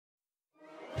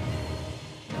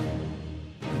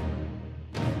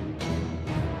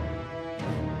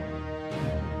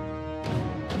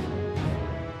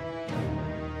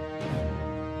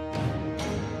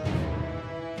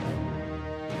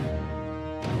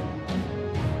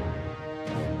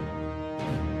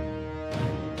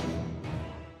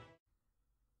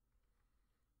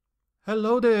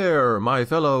Hello there, my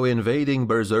fellow invading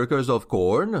berserkers of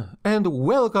Khorne, and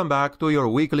welcome back to your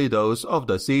weekly dose of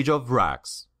the Siege of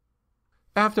Vraks.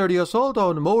 After the assault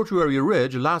on Mortuary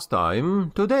Ridge last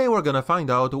time, today we're gonna find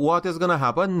out what is gonna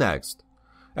happen next,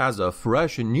 as a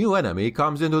fresh new enemy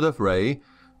comes into the fray,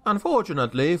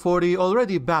 unfortunately for the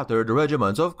already battered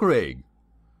regiments of Krieg.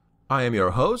 I am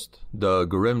your host, the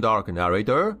grimdark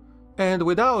narrator, and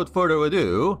without further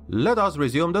ado, let us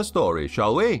resume the story,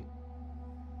 shall we?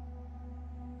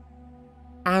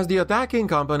 As the attacking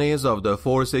companies of the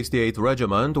 468th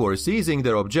Regiment were seizing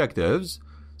their objectives,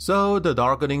 so the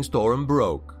darkening storm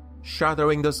broke,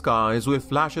 shattering the skies with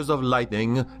flashes of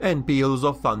lightning and peals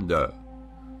of thunder.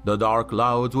 The dark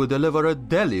clouds would deliver a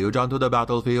deluge onto the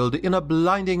battlefield in a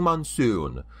blinding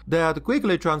monsoon that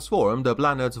quickly transformed the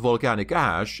planet's volcanic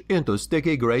ash into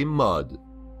sticky gray mud.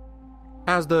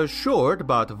 As the short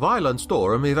but violent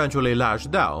storm eventually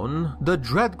lashed down, the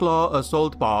Dreadclaw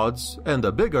assault pods and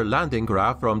the bigger landing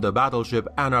craft from the battleship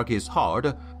Anarchy's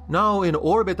Heart, now in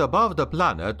orbit above the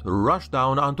planet, rushed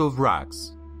down onto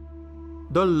Vraks.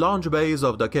 The launch bays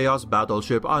of the Chaos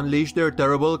battleship unleashed their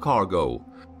terrible cargo,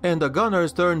 and the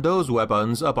gunners turned those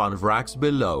weapons upon Vraks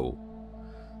below.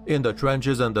 In the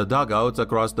trenches and the dugouts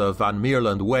across the Van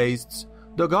Mierland wastes,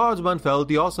 the guardsmen felt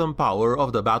the awesome power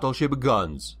of the battleship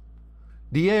guns.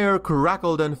 The air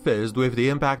crackled and fizzed with the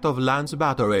impact of lance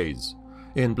batteries,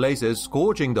 in places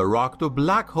scorching the rock to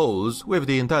black holes with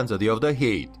the intensity of the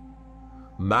heat.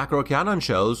 Macro cannon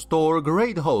shells tore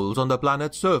great holes on the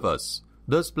planet's surface,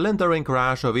 the splintering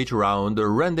crash of each round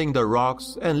rending the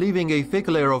rocks and leaving a thick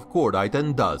layer of cordite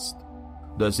and dust.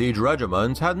 The siege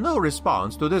regiments had no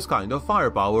response to this kind of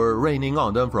firepower raining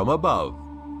on them from above.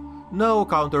 No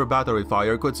counter-battery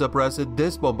fire could suppress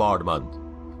this bombardment.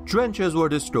 Trenches were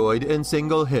destroyed in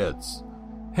single hits.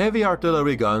 Heavy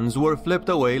artillery guns were flipped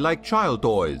away like child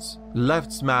toys,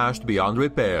 left smashed beyond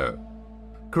repair.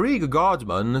 Krieg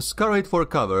guardsmen scurried for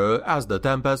cover as the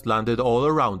tempest landed all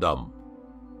around them.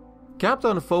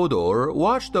 Captain Fodor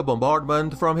watched the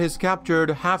bombardment from his captured,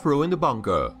 half-ruined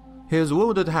bunker, his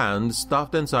wounded hand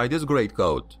stuffed inside his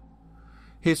greatcoat.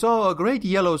 He saw a great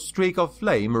yellow streak of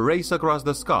flame race across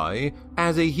the sky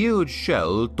as a huge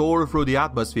shell tore through the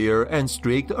atmosphere and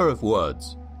streaked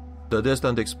earthwards. The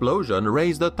distant explosion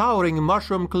raised a towering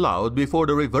mushroom cloud before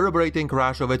the reverberating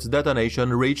crash of its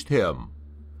detonation reached him.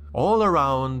 All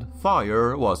around,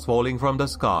 fire was falling from the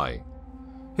sky.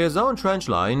 His own trench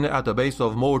line at the base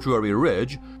of Mortuary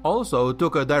Ridge also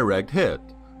took a direct hit,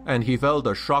 and he felt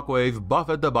a shockwave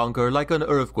buffet the bunker like an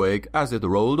earthquake as it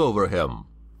rolled over him.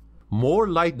 More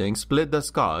lightning split the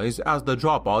skies as the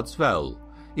drop pods fell,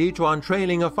 each one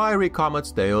trailing a fiery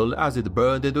comet's tail as it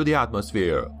burned into the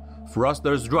atmosphere,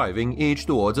 thrusters driving each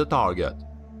towards a target.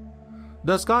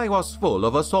 The sky was full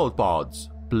of assault pods,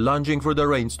 plunging through the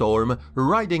rainstorm,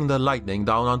 riding the lightning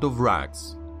down onto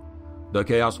Vraks. The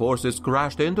Chaos forces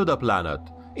crashed into the planet,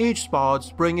 each pod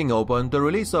springing open to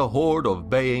release a horde of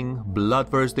baying,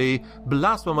 bloodthirsty,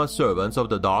 blasphemous servants of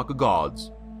the Dark Gods.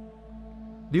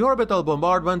 The orbital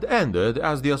bombardment ended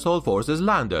as the assault forces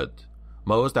landed.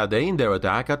 Most had aimed their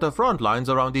attack at the front lines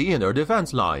around the inner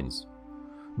defense lines.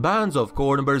 Bands of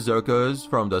Khorne berserkers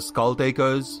from the Skull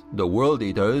Takers, the World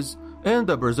Eaters, and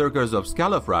the berserkers of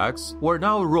Scalafrax were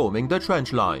now roaming the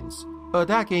trench lines,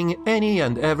 attacking any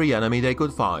and every enemy they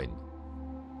could find.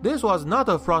 This was not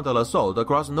a frontal assault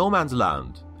across no man's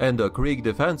land, and the Krieg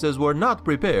defenses were not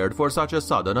prepared for such a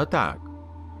sudden attack.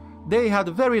 They had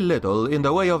very little in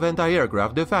the way of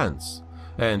anti-aircraft defense,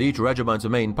 and each regiment's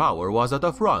main power was at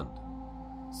the front.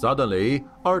 Suddenly,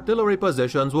 artillery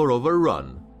positions were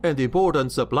overrun, and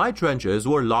important supply trenches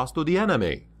were lost to the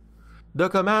enemy. The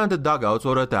command dugouts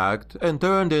were attacked and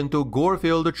turned into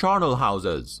gore-filled charnel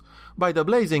houses by the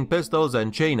blazing pistols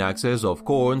and chain axes of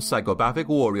Khorne's psychopathic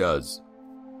warriors.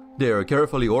 Their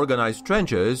carefully organized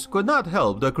trenches could not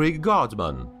help the Krieg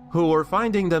guardsmen, who were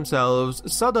finding themselves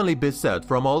suddenly beset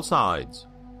from all sides.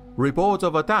 Reports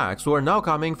of attacks were now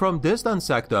coming from distant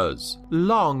sectors,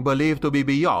 long believed to be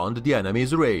beyond the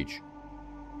enemy's reach.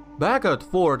 Back at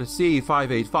Fort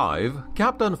C-585,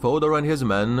 Captain Fodor and his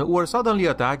men were suddenly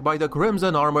attacked by the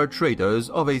crimson-armored traitors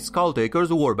of a Skulltaker's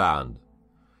warband.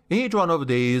 Each one of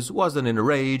these was an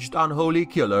enraged, unholy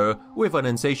killer with an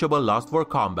insatiable lust for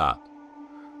combat.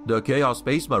 The Chaos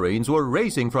Space Marines were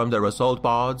racing from their assault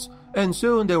pods, and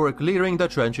soon they were clearing the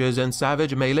trenches in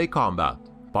savage melee combat,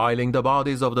 piling the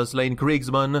bodies of the slain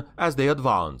Kriegsmen as they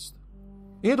advanced.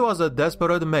 It was a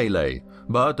desperate melee,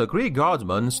 but the Krieg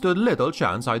guardsmen stood little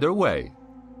chance either way.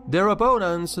 Their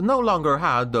opponents no longer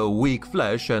had the weak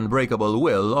flesh and breakable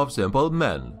will of simple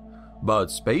men, but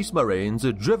space marines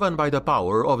driven by the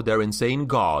power of their insane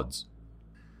gods.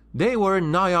 They were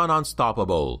nigh on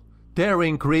unstoppable,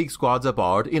 tearing Krieg squads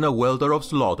apart in a welter of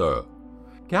slaughter.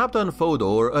 Captain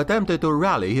Fodor attempted to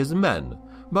rally his men,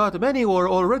 but many were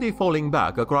already falling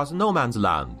back across no man's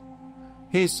land.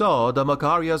 He saw the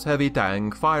Makarios heavy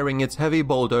tank firing its heavy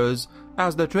bolters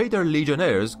as the traitor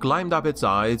legionnaires climbed up its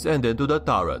sides and into the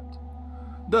turret.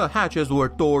 The hatches were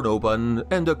torn open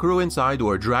and the crew inside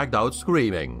were dragged out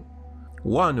screaming.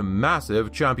 One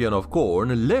massive champion of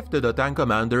Khorne lifted the tank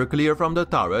commander clear from the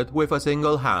turret with a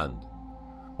single hand.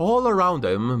 All around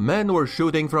him, men were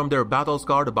shooting from their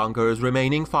battle-scarred bunkers'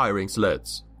 remaining firing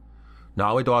slits.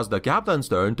 Now it was the captain's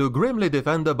turn to grimly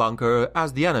defend the bunker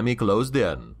as the enemy closed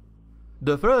in.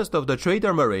 The first of the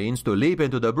traitor marines to leap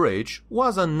into the breach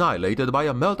was annihilated by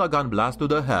a melta-gun blast to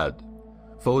the head.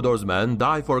 Fodor's men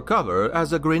dived for cover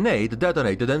as a grenade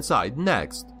detonated inside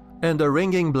next, and the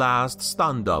ringing blast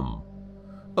stunned them.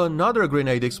 Another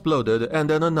grenade exploded and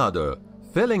then another,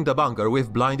 filling the bunker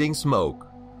with blinding smoke.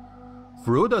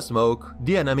 Through the smoke,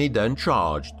 the enemy then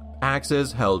charged,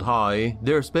 axes held high,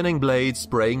 their spinning blades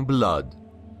spraying blood.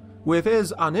 With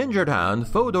his uninjured hand,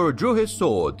 Fodor drew his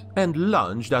sword and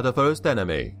lunged at the first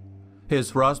enemy.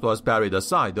 His thrust was parried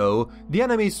aside though, the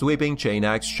enemy's sweeping chain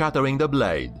axe shattering the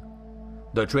blade.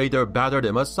 The traitor battered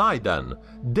him aside then,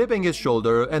 dipping his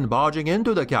shoulder and barging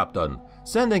into the captain,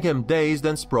 sending him dazed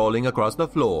and sprawling across the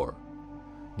floor.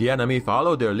 The enemy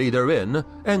followed their leader in,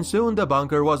 and soon the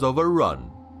bunker was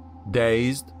overrun.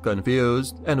 Dazed,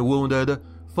 confused, and wounded,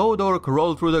 Fodor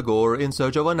crawled through the gore in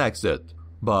search of an exit,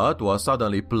 but was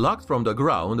suddenly plucked from the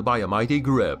ground by a mighty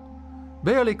grip.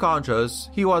 Barely conscious,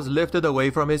 he was lifted away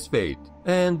from his feet,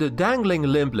 and dangling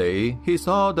limply, he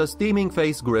saw the steaming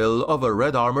face grill of a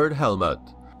red-armored helmet,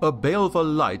 a baleful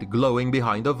light glowing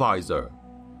behind the visor.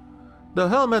 The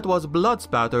helmet was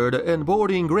blood-spattered and bore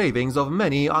the engravings of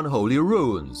many unholy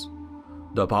runes.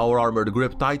 The power-armored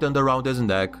grip tightened around his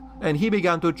neck, and he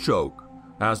began to choke,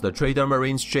 as the traitor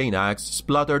marine's chain axe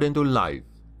spluttered into life.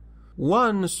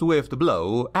 One swift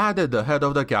blow added the head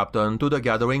of the captain to the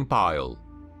gathering pile.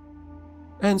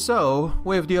 And so,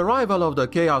 with the arrival of the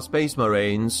Chaos Space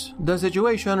Marines, the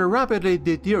situation rapidly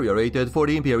deteriorated for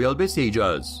the Imperial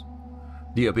besiegers.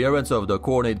 The appearance of the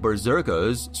Khornate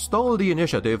Berserkers stole the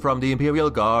initiative from the Imperial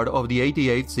Guard of the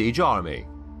 88th Siege Army.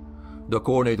 The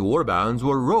Khornate warbands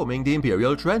were roaming the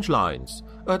Imperial trench lines,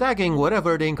 attacking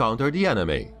wherever they encountered the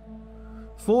enemy.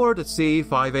 Fort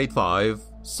C-585,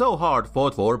 so hard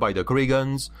fought for by the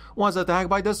Kriegans, was attacked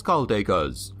by the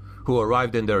Skulltakers, who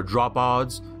arrived in their drop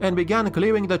pods and began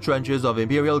clearing the trenches of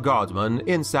Imperial Guardsmen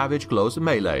in savage close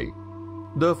melee.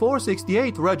 The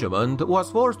 468th Regiment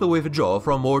was forced to withdraw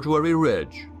from Mortuary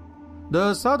Ridge.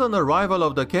 The sudden arrival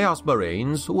of the Chaos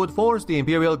Marines would force the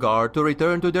Imperial Guard to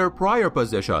return to their prior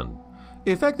position,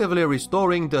 effectively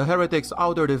restoring the heretics'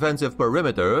 outer defensive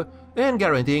perimeter and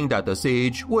guaranteeing that the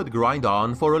siege would grind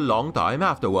on for a long time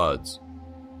afterwards.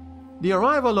 The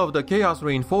arrival of the Chaos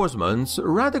reinforcements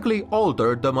radically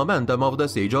altered the momentum of the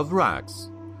Siege of Vraks.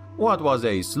 What was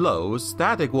a slow,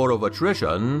 static war of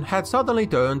attrition had suddenly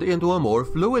turned into a more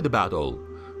fluid battle,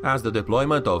 as the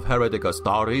deployment of heretic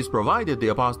Astaris provided the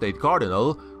apostate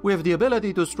cardinal with the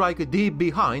ability to strike deep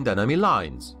behind enemy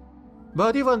lines.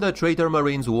 But even the traitor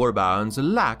Marines' warbands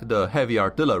lacked the heavy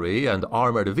artillery and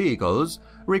armored vehicles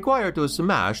required to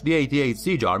smash the 88th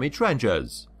Siege Army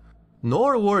trenches.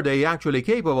 Nor were they actually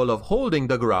capable of holding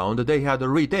the ground they had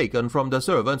retaken from the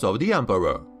servants of the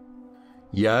Emperor.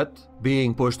 Yet,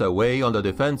 being pushed away on the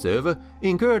defensive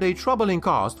incurred a troubling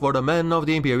cost for the men of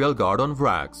the Imperial Guard on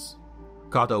Vraks.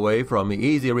 Cut away from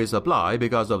easy resupply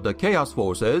because of the Chaos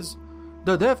forces,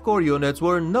 the Death Corps units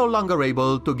were no longer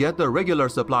able to get the regular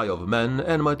supply of men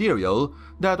and material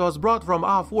that was brought from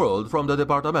off-world from the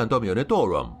Departamentum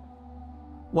Unitorum.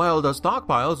 While the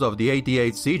stockpiles of the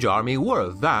 88th Siege Army were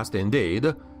vast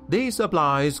indeed, these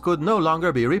supplies could no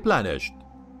longer be replenished.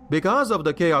 Because of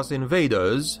the Chaos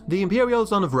invaders, the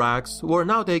Imperials on Vraks were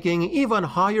now taking even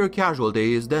higher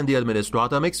casualties than the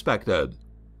Administratum expected.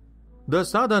 The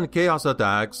sudden Chaos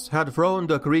attacks had thrown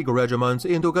the Krieg regiments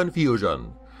into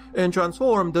confusion and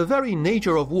transformed the very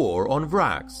nature of war on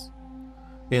Vraks.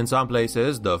 In some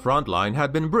places, the front line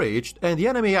had been breached and the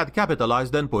enemy had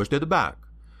capitalized and pushed it back.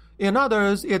 In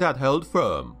others, it had held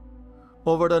firm.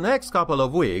 Over the next couple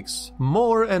of weeks,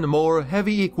 more and more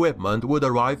heavy equipment would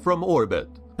arrive from orbit,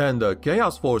 and the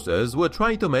Chaos forces would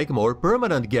try to make more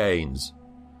permanent gains.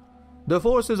 The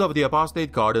forces of the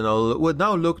apostate cardinal would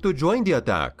now look to join the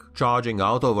attack, charging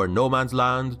out over no man's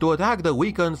land to attack the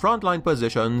weakened frontline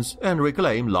positions and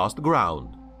reclaim lost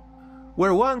ground.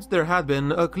 Where once there had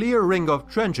been a clear ring of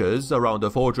trenches around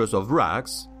the fortress of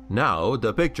Vraks, now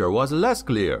the picture was less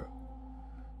clear.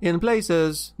 In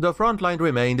places, the front line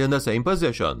remained in the same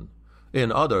position.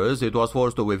 In others, it was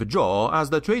forced to withdraw as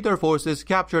the traitor forces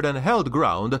captured and held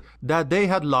ground that they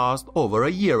had lost over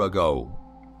a year ago.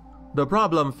 The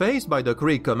problem faced by the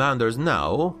Krieg commanders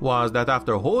now was that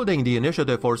after holding the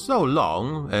initiative for so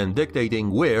long and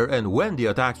dictating where and when the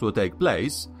attacks would take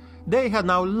place, they had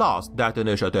now lost that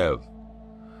initiative.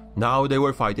 Now they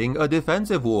were fighting a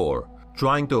defensive war,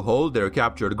 trying to hold their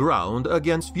captured ground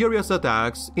against furious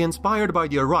attacks inspired by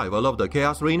the arrival of the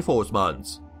Chaos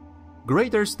Reinforcements.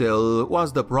 Greater still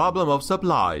was the problem of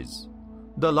supplies.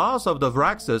 The loss of the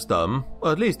Vraks system,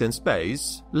 at least in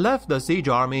space, left the siege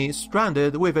army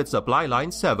stranded with its supply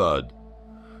line severed.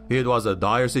 It was a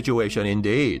dire situation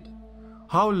indeed.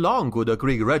 How long could the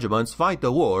Krieg regiments fight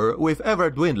the war with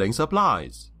ever-dwindling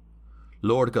supplies?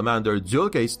 Lord Commander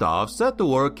Julke's staff set to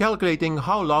work calculating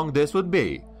how long this would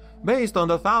be, based on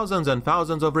the thousands and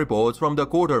thousands of reports from the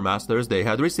quartermasters they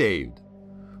had received.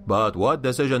 But what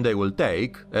decision they will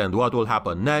take and what will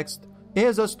happen next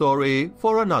is a story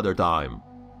for another time.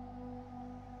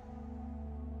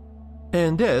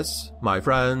 And this, my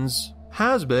friends,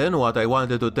 has been what I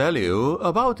wanted to tell you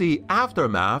about the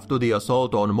aftermath to the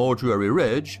assault on Mortuary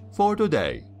Ridge for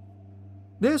today.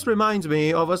 This reminds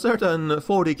me of a certain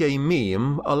 40k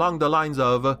meme along the lines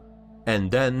of,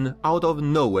 "And then, out of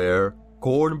nowhere,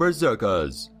 Khorne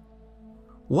berserkers."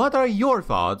 What are your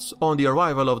thoughts on the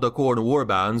arrival of the Khorne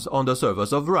warbands on the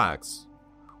surface of Vraks?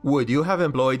 Would you have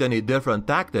employed any different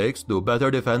tactics to better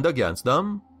defend against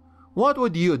them? What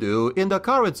would you do in the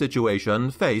current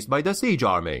situation faced by the siege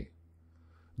army?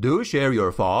 Do share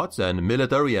your thoughts and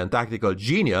military and tactical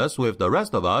genius with the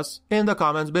rest of us in the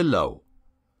comments below.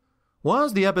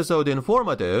 Was the episode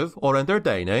informative or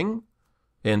entertaining?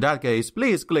 In that case,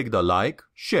 please click the like,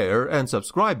 share, and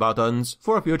subscribe buttons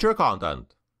for future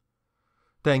content.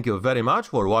 Thank you very much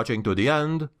for watching to the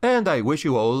end, and I wish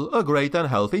you all a great and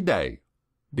healthy day.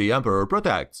 The Emperor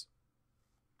protects.